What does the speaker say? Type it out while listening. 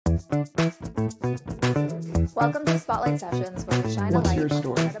Welcome to Spotlight Sessions, where we shine a What's light your on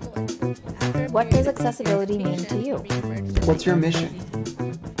story? incredible. What does accessibility mean to you? What's your mission?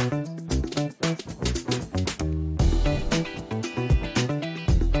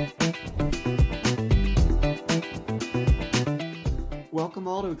 Welcome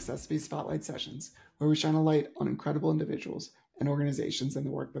all to accessiBe's Spotlight Sessions, where we shine a light on incredible individuals and organizations and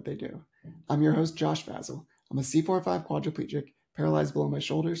the work that they do. I'm your host, Josh Basil. I'm a C4-5 quadriplegic, paralyzed below my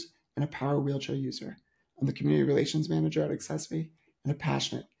shoulders, and a power wheelchair user. I'm the Community Relations Manager at accessiBe and a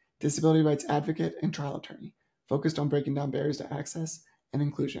passionate disability rights advocate and trial attorney, focused on breaking down barriers to access and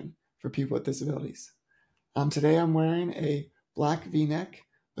inclusion for people with disabilities. Today I'm wearing a black V-neck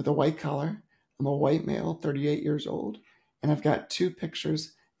with a white collar. I'm a white male, 38 years old, and I've got two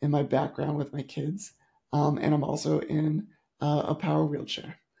pictures in my background with my kids, and I'm also in a power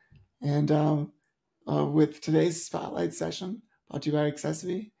wheelchair. And with today's Spotlight session, brought to you by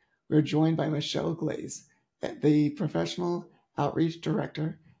accessiBe, we're joined by Michelle Glaze, the Professional Outreach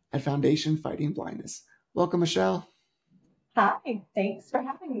Director at Foundation Fighting Blindness. Welcome, Michelle. Hi, thanks for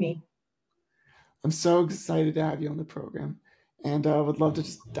having me. I'm so excited to have you on the program, and would love to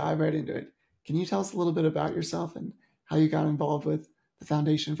just dive right into it. Can you tell us a little bit about yourself and how you got involved with the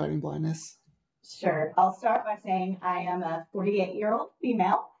Foundation Fighting Blindness? Sure. I'll start by saying I am a 48-year-old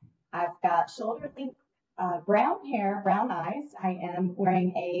female. I've got shoulder-length brown hair, brown eyes. I am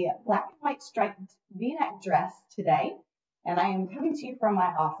wearing a black and white striped V-neck dress today, and I am coming to you from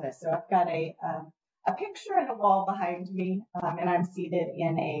my office. So I've got a picture and a wall behind me, and I'm seated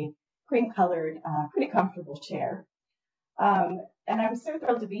in a cream-colored, pretty comfortable chair. And I'm so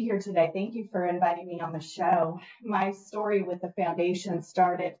thrilled to be here today. Thank you for inviting me on the show. My story with the foundation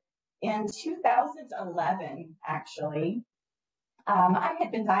started in 2011, actually. I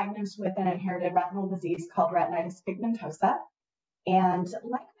had been diagnosed with an inherited retinal disease called retinitis pigmentosa. And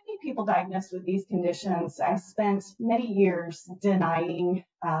like many people diagnosed with these conditions, I spent many years denying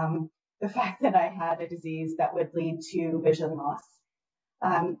the fact that I had a disease that would lead to vision loss.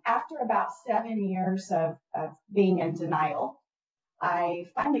 After about 7 years of being in denial, I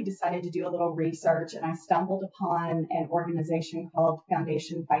finally decided to do a little research, and I stumbled upon an organization called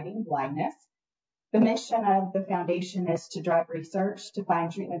Foundation Fighting Blindness. The mission of the foundation is to drive research to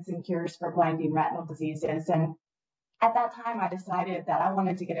find treatments and cures for blinding retinal diseases. And at that time, I decided that I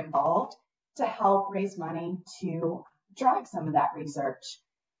wanted to get involved to help raise money to drive some of that research.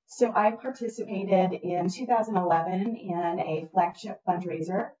 So I participated in 2011 in a flagship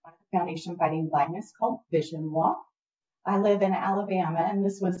fundraiser by the Foundation Fighting Blindness called Vision Walk. I live in Alabama, and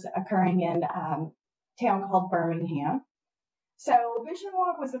this was occurring in a town called Birmingham. So Vision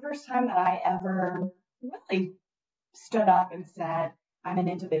Walk was the first time that I ever really stood up and said, I'm an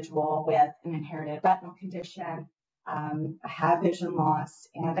individual with an inherited retinal condition. I have vision loss,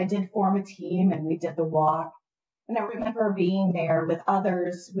 and I did form a team, and we did the walk. And I remember being there with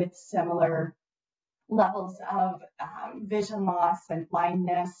others with similar levels of vision loss and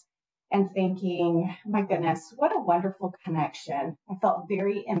blindness, and thinking, my goodness, what a wonderful connection. I felt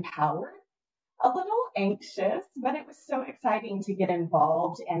very empowered, a little anxious, but it was so exciting to get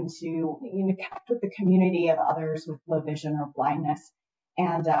involved and to connect with the community of others with low vision or blindness,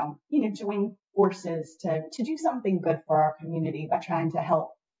 and join forces to do something good for our community by trying to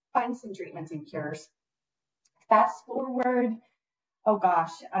help find some treatments and cures. Fast forward,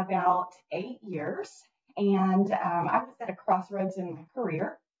 about 8 years, and I was at a crossroads in my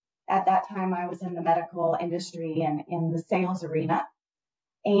career. At that time, I was in the medical industry and in the sales arena.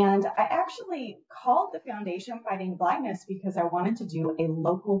 And I actually called the Foundation Fighting Blindness because I wanted to do a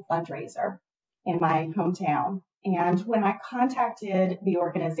local fundraiser in my hometown. And when I contacted the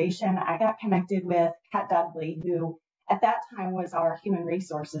organization, I got connected with Pat Dudley, who at that time was our human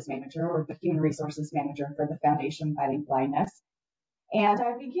resources manager, or the human resources manager for the Foundation Fighting Blindness. And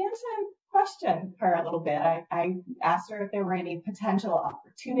I began to question her a little bit. I asked her if there were any potential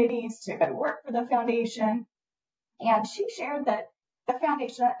opportunities to go to work for the foundation. And she shared that the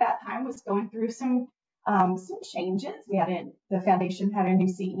foundation at that time was going through some changes. The foundation had a new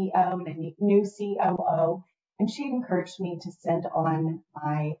CEO and a new COO, and she encouraged me to send on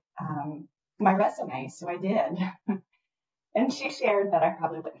my resume. So I did. And she shared that I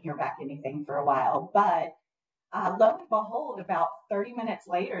probably wouldn't hear back anything for a while, but lo and behold, about 30 minutes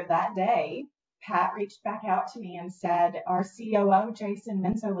later that day, Pat reached back out to me and said, our COO, Jason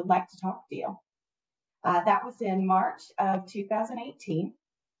Menzo, would like to talk to you. That was in March of 2018.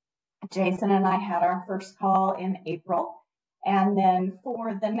 Jason and I had our first call in April. And then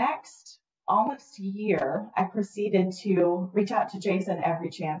for the next almost year, I proceeded to reach out to Jason every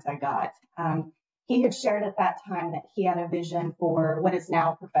chance I got. he had shared at that time that he had a vision for what is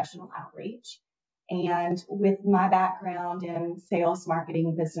now professional outreach. And with my background in sales,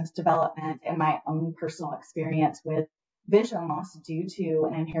 marketing, business development, and my own personal experience with vision loss due to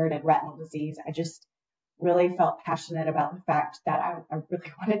an inherited retinal disease, I just really felt passionate about the fact that I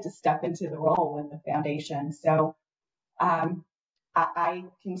really wanted to step into the role with the foundation. So I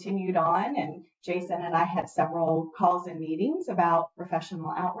continued on, and Jason and I had several calls and meetings about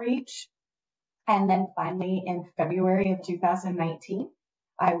professional outreach. And then finally, in February of 2019,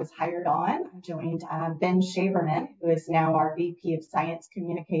 I was hired on. I joined Ben Shaverman, who is now our VP of Science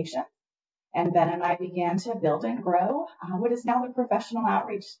Communication. And Ben and I began to build and grow what is now the professional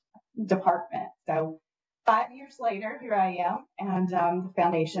outreach department. So 5 years later, here I am. And the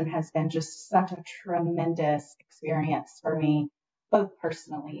foundation has been just such a tremendous experience for me, both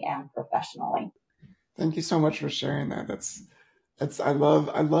personally and professionally. Thank you so much for sharing that. I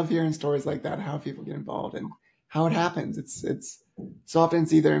love hearing stories like that, how people get involved and how it happens. It's so often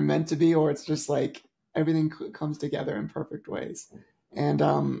it's either meant to be, or it's just like everything comes together in perfect ways. And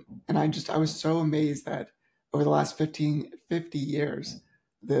I was so amazed that over the last 50 years,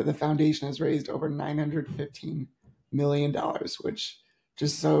 the foundation has raised over $915 million, which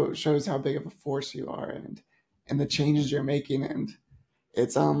just so shows how big of a force you are and the changes you're making. And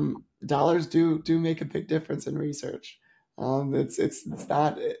it's dollars do make a big difference in research. It's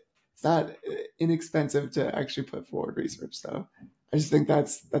not inexpensive to actually put forward research. So I just think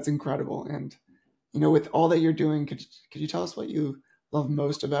that's incredible. And with all that you're doing, could you tell us what you love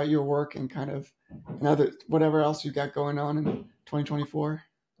most about your work and kind of whatever else you got going on in 2024?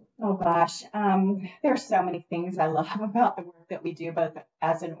 Oh gosh, there's so many things I love about the work that we do, both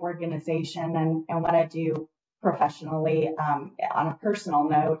as an organization and what I do professionally. On a personal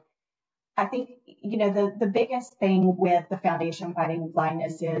note, I think, the biggest thing with the Foundation Fighting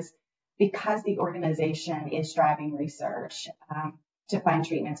Blindness is because the organization is driving research to find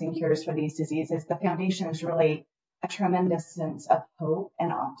treatments and cures for these diseases, the foundation is really a tremendous sense of hope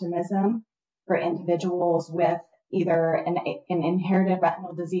and optimism for individuals with either an inherited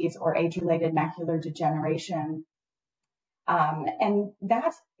retinal disease or age-related macular degeneration. And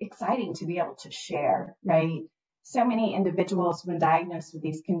that's exciting to be able to share, right? So many individuals, when diagnosed with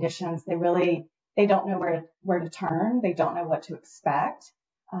these conditions, they don't know where to turn. They don't know what to expect.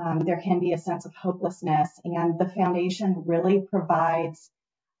 There can be a sense of hopelessness, and the foundation really provides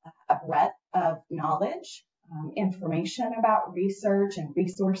a breadth of knowledge, information about research and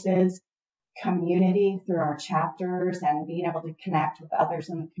resources, community through our chapters, and being able to connect with others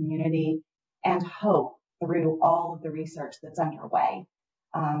in the community, and hope through all of the research that's underway.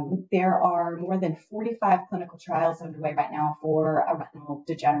 There are more than 45 clinical trials underway right now for a retinal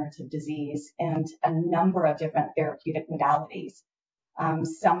degenerative disease and a number of different therapeutic modalities.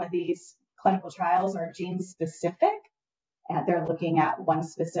 Some of these clinical trials are gene specific, and they're looking at one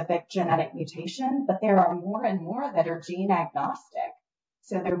specific genetic mutation, but there are more and more that are gene agnostic.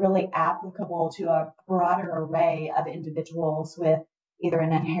 So they're really applicable to a broader array of individuals with either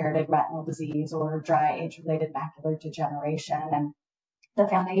an inherited retinal disease or dry age-related macular degeneration. And the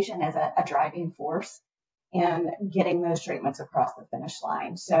foundation is a driving force in getting those treatments across the finish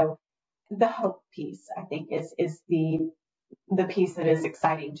line. So the hope piece, I think, is the piece that is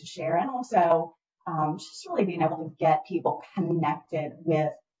exciting to share. And also just really being able to get people connected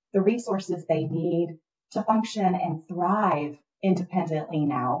with the resources they need to function and thrive independently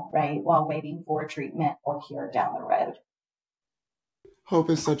now, right, while waiting for treatment or cure down the road.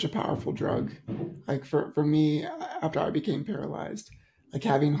 Hope is such a powerful drug. Like for me, after I became paralyzed, like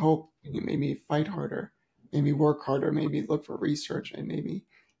having hope, it made me fight harder, made me work harder, made me look for research, and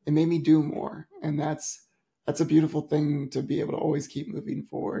it made me do more. And that's a beautiful thing, to be able to always keep moving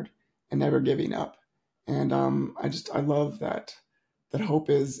forward and never giving up. And I love that hope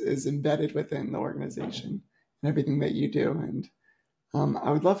is embedded within the organization and everything that you do. And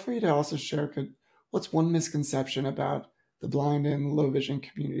I would love for you to also share, what's one misconception about the blind and low vision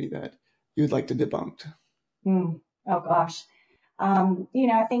community that you would like to debunk? Oh gosh.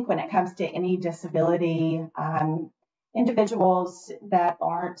 I think when it comes to any disability, individuals that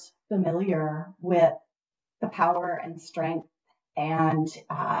aren't familiar with the power and strength and,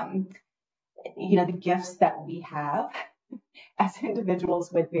 the gifts that we have as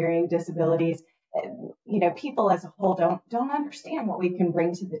individuals with varying disabilities, people as a whole don't understand what we can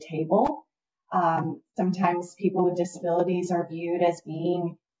bring to the table. Sometimes people with disabilities are viewed as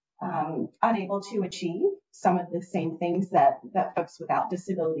being unable to achieve some of the same things that folks without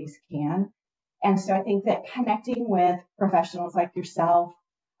disabilities can. And so I think that connecting with professionals like yourself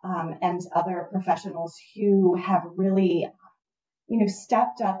and other professionals who have really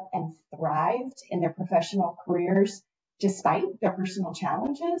stepped up and thrived in their professional careers despite their personal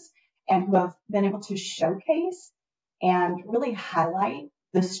challenges, and who have been able to showcase and really highlight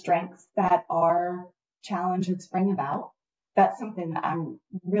the strengths that our challenges bring about. That's something that I'm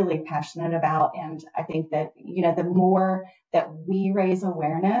really passionate about. And I think that, the more that we raise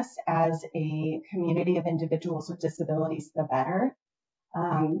awareness as a community of individuals with disabilities, the better.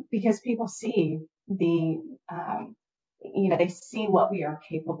 Because people see they see what we are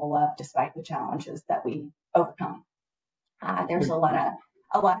capable of despite the challenges that we overcome. There's a lot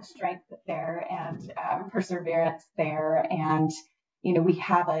of strength there and perseverance there. And, we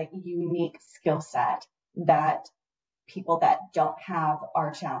have a unique skill set that people that don't have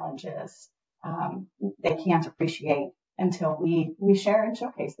our challenges, they can't appreciate until we share and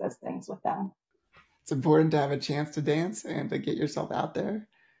showcase those things with them. It's important to have a chance to dance and to get yourself out there.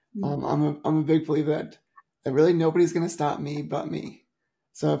 I'm a big believer that really nobody's going to stop me but me.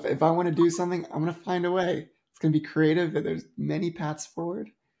 So if I want to do something, I'm going to find a way. It's going to be creative. That there's many paths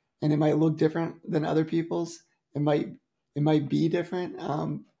forward, and it might look different than other people's. It might be different,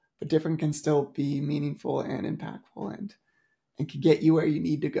 but different can still be meaningful and impactful, and can get you where you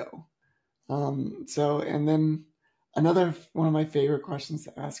need to go. And then another one of my favorite questions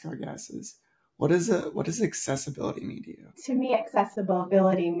to ask our guests is, what does accessibility mean to you? To me,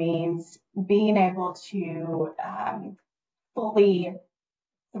 accessibility means being able to fully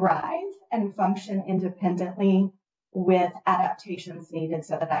thrive and function independently with adaptations needed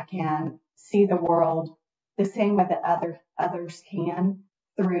so that I can see the world the same way that others can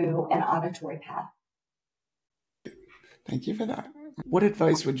through an auditory path. Thank you for that. What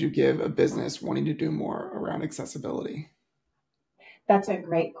advice would you give a business wanting to do more around accessibility? That's a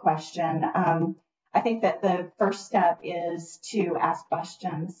great question. I think that the first step is to ask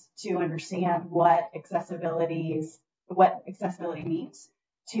questions to understand what accessibility means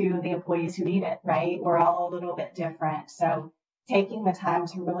to the employees who need it, right? We're all a little bit different. So taking the time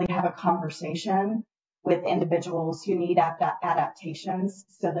to really have a conversation with individuals who need adaptations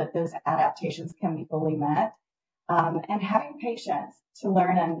so that those adaptations can be fully met, and having patience to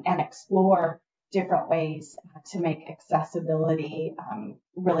learn and explore different ways to make accessibility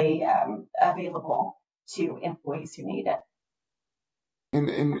really available to employees who need it.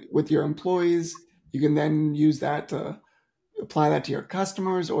 And with your employees, you can then use that to apply that to your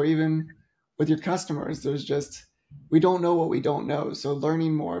customers, or even with your customers, we don't know what we don't know. So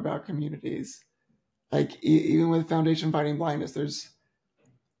learning more about communities, like even with Foundation Fighting Blindness,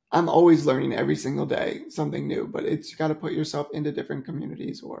 I'm always learning every single day something new, but it's got to put yourself into different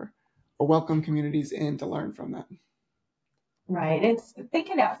communities or welcome communities in to learn from them. Right. It's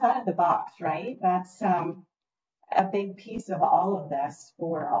thinking outside of the box, right? That's a big piece of all of this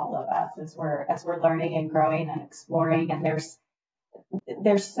for all of us as we're learning and growing and exploring. And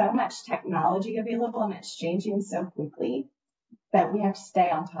there's so much technology available, and it's changing so quickly that we have to stay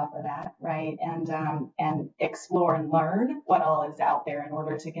on top of that, right? And explore and learn what all is out there in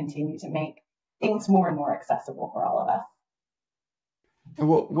order to continue to make things more and more accessible for all of us. And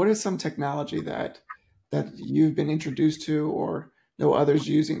what is some technology that you've been introduced to or know others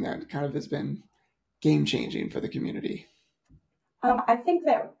using that kind of has been game-changing for the community? I think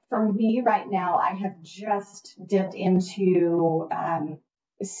that for me right now, I have just dipped into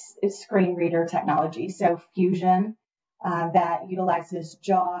screen reader technology. So Fusion, that utilizes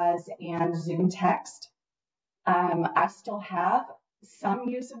JAWS and Zoom text. I still have some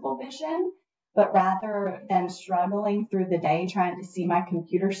usable vision, but rather than struggling through the day trying to see my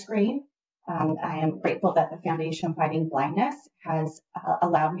computer screen, I am grateful that the Foundation Fighting Blindness has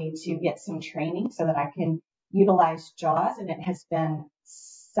allowed me to get some training so that I can utilize JAWS, and it has been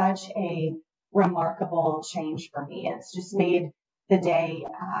such a remarkable change for me. It's just made the day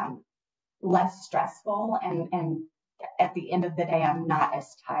less stressful, and at the end of the day, I'm not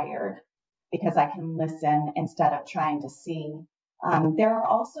as tired because I can listen instead of trying to see. There are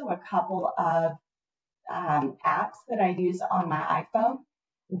also a couple of apps that I use on my iPhone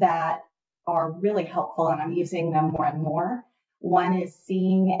that are really helpful, and I'm using them more and more. One is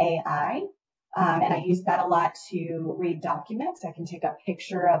Seeing AI, and I use that a lot to read documents. I can take a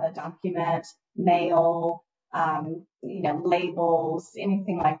picture of a document, mail, labels,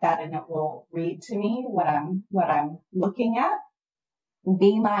 anything like that, and it will read to me what I'm looking at.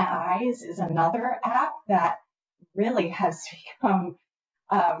 Be My Eyes is another app that really has become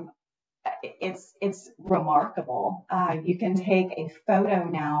it's remarkable. You can take a photo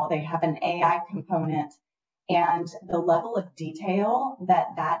now. They have an AI component, and the level of detail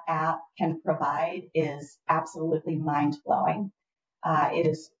that app can provide is absolutely mind blowing.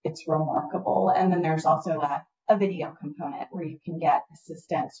 It's remarkable. And then there's also a a video component where you can get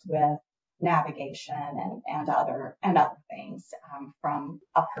assistance with navigation and other things from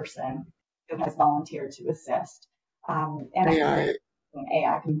a person who has volunteered to assist. And AI, an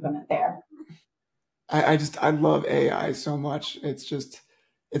AI component there. I love AI so much. It's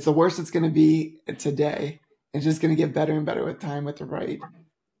the worst it's going to be today. It's just going to get better and better with time, with the right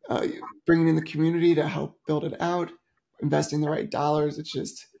bringing in the community to help build it out, investing the right dollars.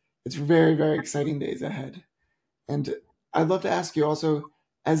 It's very, very exciting days ahead. And I'd love to ask you also,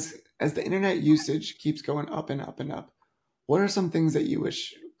 as the internet usage keeps going up and up and up, what are some things that you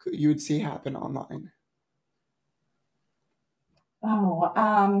wish you would see happen online? Well,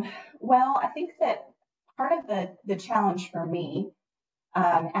 I think that part of the challenge for me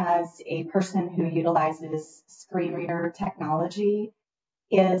as a person who utilizes screen reader technology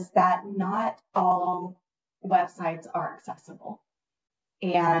is that not all websites are accessible.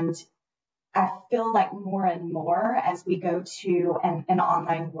 And I feel like more and more as we go to an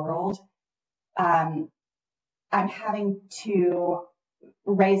online world, I'm having to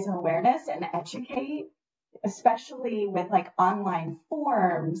raise awareness and educate, especially with like online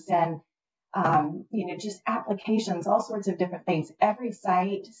forms and just applications, all sorts of different things. Every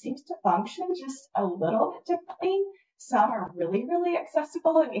site seems to function just a little bit differently. Some are really, really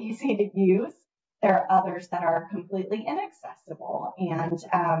accessible and easy to use. There are others that are completely inaccessible. And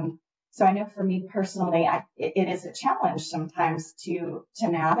so I know for me personally, it is a challenge sometimes to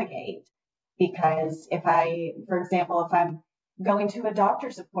navigate, because for example, if I'm going to a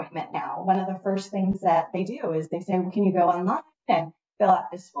doctor's appointment now, one of the first things that they do is they say, well, can you go online and fill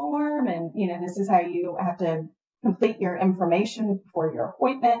out this form? And, this is how you have to complete your information for your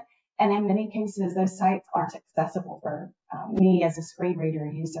appointment. And in many cases, those sites aren't accessible for me as a screen reader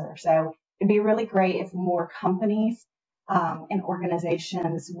user. So it'd be really great if more companies and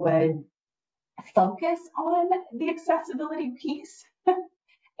organizations would focus on the accessibility piece.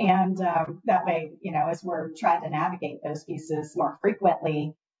 And that way, as we're trying to navigate those pieces more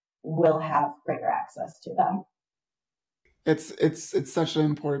frequently, we'll have greater access to them. It's such an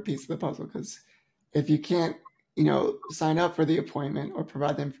important piece of the puzzle, because if you can't, sign up for the appointment or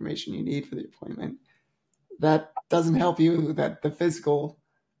provide the information you need for the appointment, that doesn't help you that the physical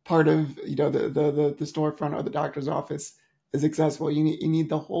part of, the storefront or the doctor's office is accessible. You need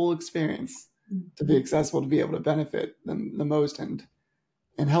the whole experience to be accessible, to be able to benefit them the most. And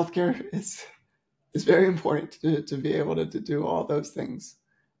healthcare is very important to be able to do all those things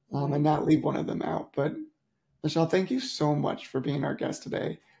and not leave one of them out. But Michelle, thank you so much for being our guest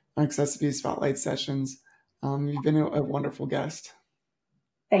today on accessiBe's Spotlight Sessions. You've been a wonderful guest.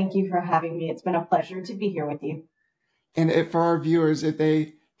 Thank you for having me. It's been a pleasure to be here with you. And for our viewers, if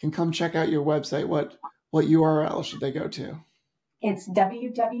they can come check out your website, what URL should they go to? It's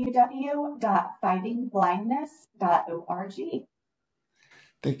www.fightingblindness.org.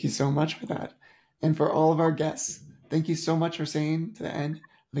 Thank you so much for that. And for all of our guests, thank you so much for staying to the end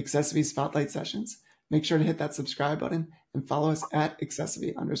of accessiBe's Spotlight Sessions. Make sure to hit that subscribe button and follow us at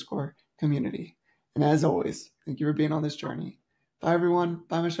accessiBe_community. And as always, thank you for being on this journey. Bye, everyone.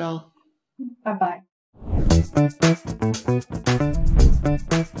 Bye, Michelle. Bye-bye.